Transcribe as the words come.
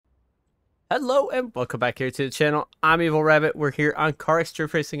Hello and welcome back here to the channel. I'm EvlRabbit. We're here on CarX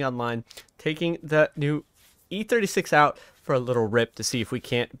Drift Racing Online, taking the new E36 out for a little rip to see if we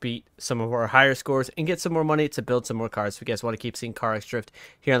can't beat some of our higher scores and get some more money to build some more cars. If you guys want to keep seeing CarX Drift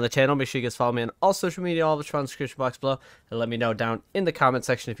here on the channel, make sure you guys follow me on all social media, all of which are in the description box below, and let me know down in the comment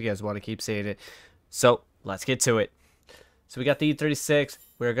section if you guys want to keep seeing it. So let's get to it. So we got the E36.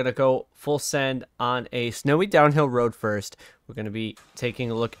 We're going to go full send on a snowy downhill road first. We're going to be taking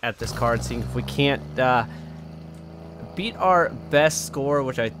a look at this car and seeing if we can't beat our best score,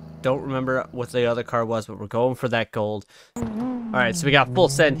 which I don't remember what the other car was, but we're going for that gold. Alright, so we got full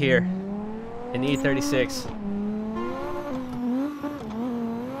send here in the E36.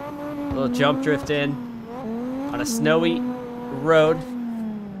 A little jump drift in on a snowy road.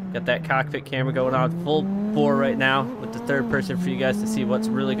 Got that cockpit camera going on full bore right now with the third person for you guys to see what's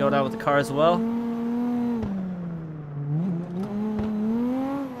really going on with the car as well.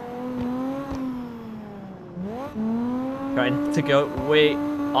 Trying to go way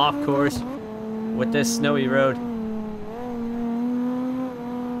off course with this snowy road.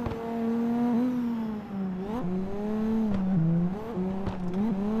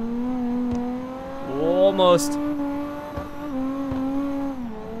 Almost.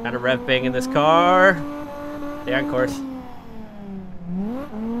 Kind of rev banging this car. Stay on course.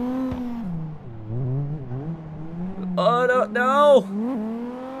 Oh no, no!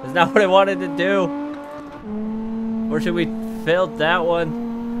 That's not what I wanted to do. Fortunately, we failed that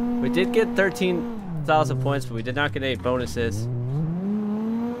one. We did get 13,000 points, but we did not get any bonuses.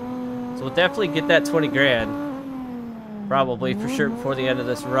 So we'll definitely get that 20 grand. Probably, for sure, before the end of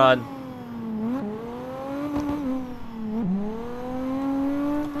this run.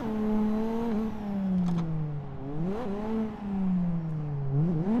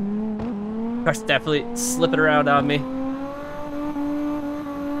 Car's definitely slipping around on me.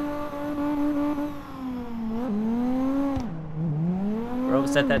 We're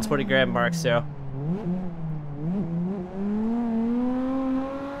almost at that 20 grand mark, so.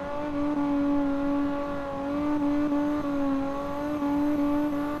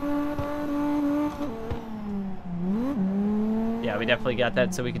 Yeah, we definitely got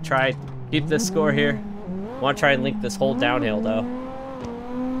that, so we can try keep this score here. Want to try and link this whole downhill, though.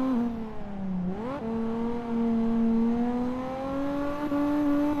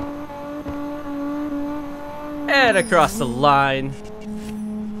 And across the line.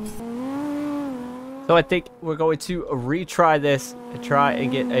 So I think we're going to retry this and try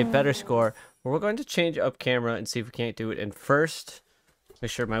and get a better score. We're going to change up camera and see if we can't do it in first.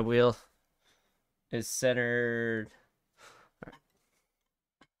 Make sure my wheel is centered. All right.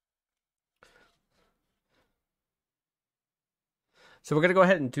 So we're going to go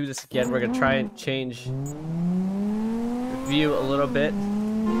ahead and do this again. We're going to try and change the view a little bit.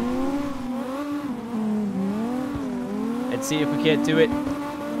 And see if we can't do it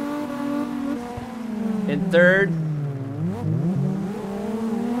in third.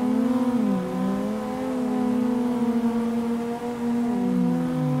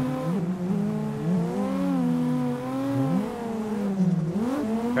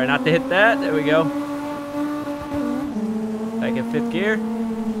 Try not to hit that. There we go. Back in fifth gear.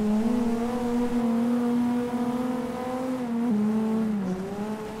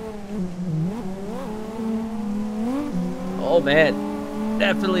 Oh man,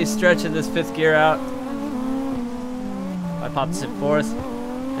 definitely stretching this fifth gear out. I popped this in fourth.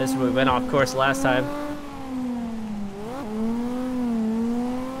 This is where we went off course last time.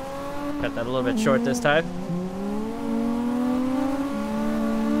 Cut that a little bit short this time.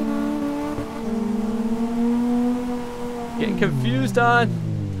 Getting confused on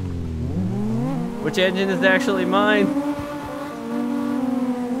which engine is actually mine.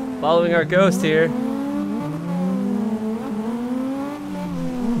 Following our ghost here.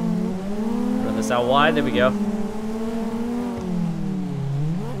 Out wide, there we go.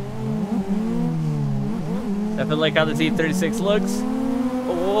 Definitely like how the E36 looks.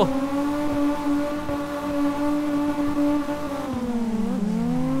 Oh.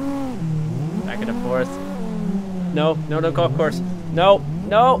 Back into fourth. No, no, no, golf course. No,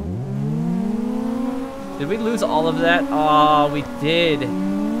 no. Did we lose all of that? Oh, we did.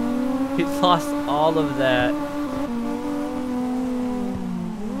 We lost all of that.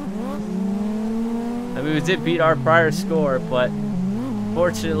 I mean, we did beat our prior score, but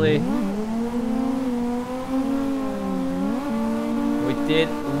fortunately, we did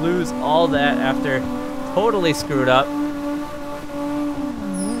lose all that after totally screwed up.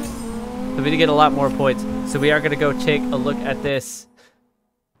 So we did get a lot more points. So we are going to go take a look at this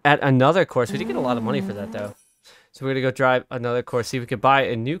at another course. We did get a lot of money for that, though. So we're going to go drive another course, see if we can buy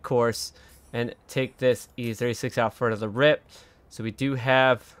a new course and take this E36 out for another rip. So we do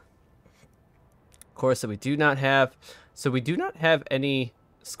have, of course, we do not have any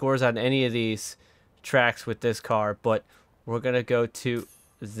scores on any of these tracks with this car, but we're gonna go to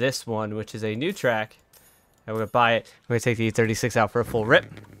this one, which is a new track, and we're gonna buy it. We're gonna take the E36 out for a full rip.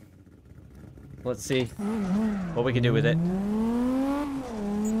 Let's see what we can do with it.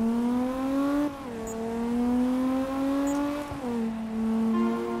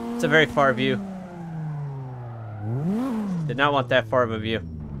 It's a very far view. Did not want that far of a view.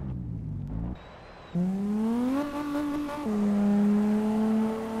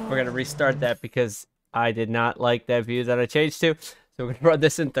 We're gonna restart that because I did not like that view that I changed to. So we're gonna run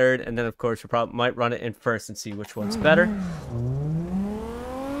this in third, and then of course we probably might run it in first and see which one's better.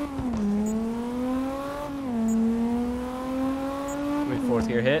 Fourth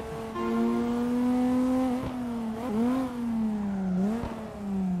gear hit.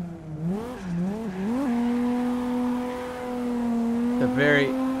 The very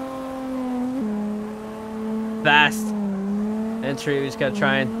fast entry. We just gotta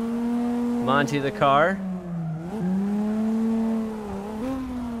try and Monty the car.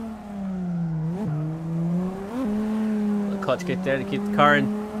 A clutch kick there to keep the car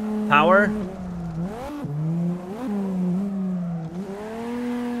in power.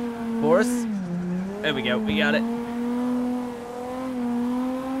 Fourth. There we go. We got it.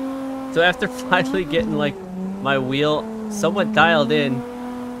 So after finally getting like my wheel somewhat dialed in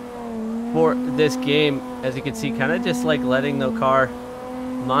for this game, as you can see, kind of just like letting the car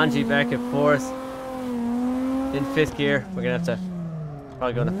manji back and forth in fifth gear. We're gonna have to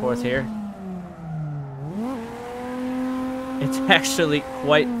probably go into fourth here. It's actually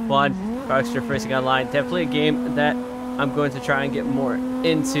quite fun. Car Extra Racing Online, definitely a game that I'm going to try and get more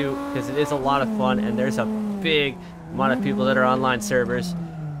into because it is a lot of fun, and there's a big amount of people that are online servers.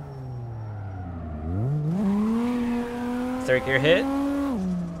 Third gear hit.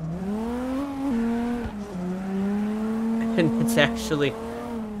 And it's actually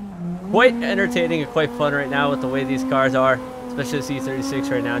quite entertaining and quite fun right now with the way these cars are, especially the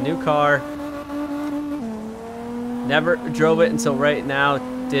E36 right now. New car. Never drove it until right now.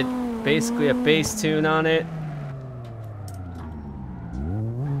 Did basically a base tune on it.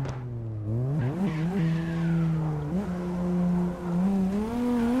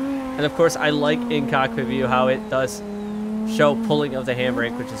 And of course, I like in cockpit view how it does show pulling of the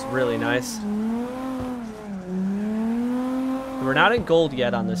handbrake, which is really nice. We're not in gold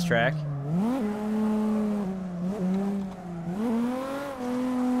yet on this track.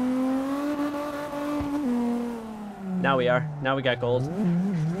 Now we are. Now we got gold.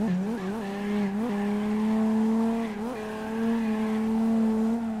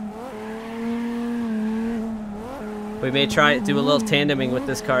 We may try to do a little tandeming with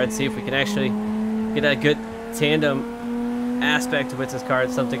this car and see if we can actually get a good tandem aspect with this car.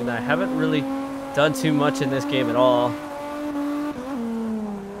 It's something that I haven't really done too much in this game at all.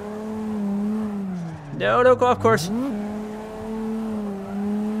 No, don't go off course.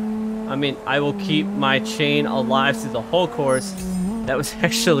 I mean, I will keep my chain alive through the whole course. That was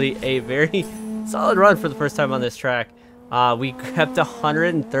actually a very solid run for the first time on this track. We kept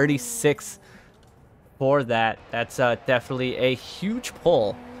 136 for that. That's definitely a huge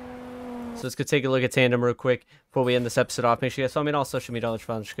pull. So let's go take a look at tandem real quick before we end this episode off. Make sure you guys follow me on all social media, all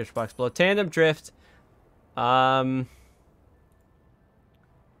the description box below. Tandem drift. We'll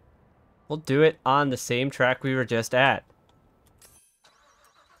do it on the same track we were just at.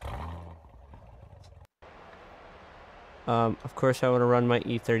 Of course, I want to run my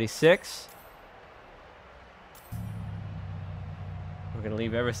E36. We're gonna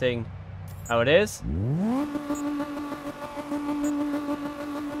leave everything how it is.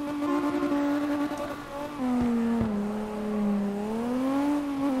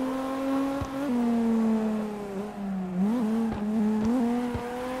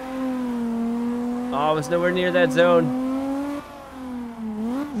 Oh, I was nowhere near that zone.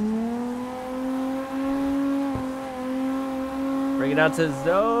 Bring it out to the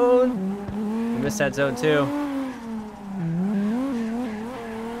zone. We missed that zone too.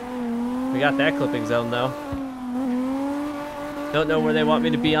 We got that clipping zone though. Don't know where they want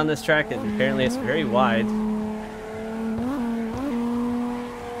me to be on this track, and apparently it's very wide.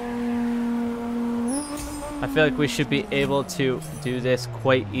 I feel like we should be able to do this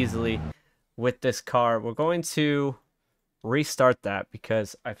quite easily with this car. We're going to restart that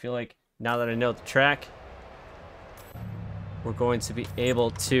because I feel like now that I know the track, we're going to be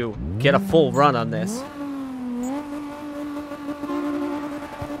able to get a full run on this.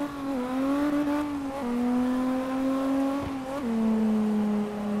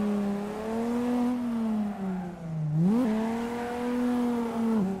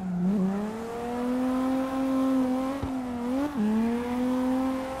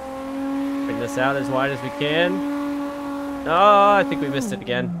 this out as wide as we can. Oh, I think we missed it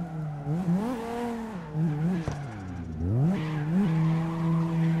again.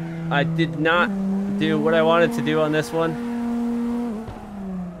 I did not do what I wanted to do on this one.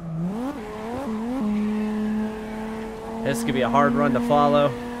 This could be a hard run to follow.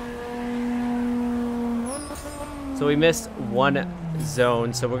 So we missed one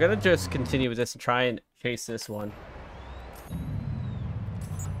zone, so we're gonna just continue with this and try and chase this one.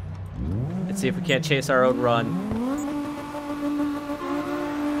 Let's see if we can't chase our own run.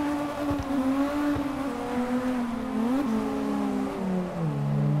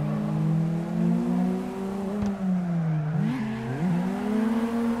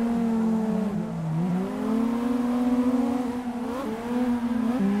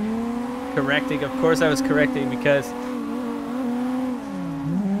 Correcting, of course I was correcting because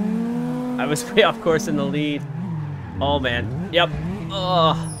I was way off course in the lead. Oh man, yep.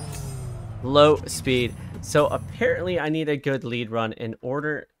 Oh, low speed. So apparently I need a good lead run in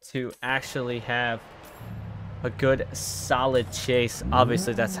order to actually have a good solid chase.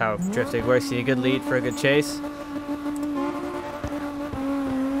 Obviously that's how drifting works. You need a good lead for a good chase.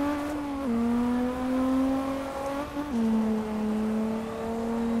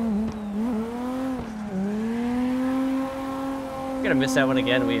 Gonna miss that one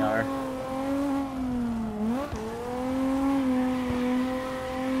again. We are.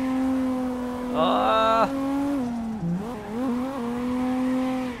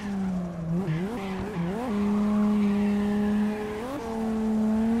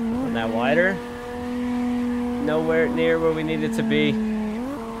 Wasn't that wider? Nowhere near where we needed to be.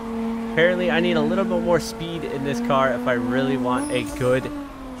 Apparently, I need a little bit more speed in this car if I really want a good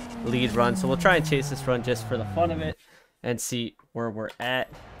lead run. So we'll try and chase this run just for the fun of it and see where we're at.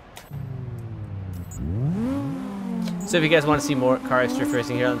 So if you guys want to see more car drift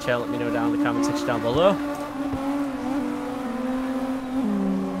racing here on the channel, let me know down in the comment section down below.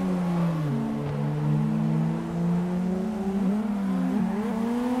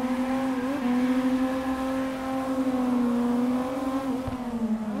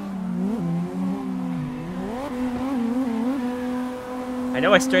 I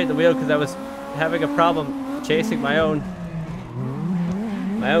know I straightened the wheel because I was having a problem chasing my own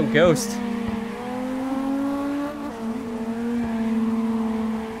ghost.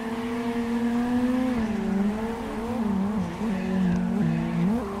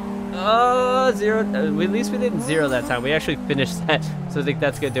 Oh, zero. At least we didn't zero that time. We actually finished that. So I think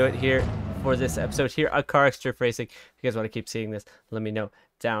that's going to do it here for this episode here on Car Drift Racing. If you guys want to keep seeing this, let me know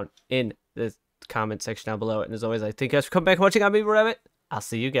down in the comment section down below. And as always, I thank you guys for coming back and watching. I'm EvlRabbit. I'll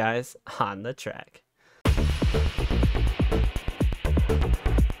see you guys on the track.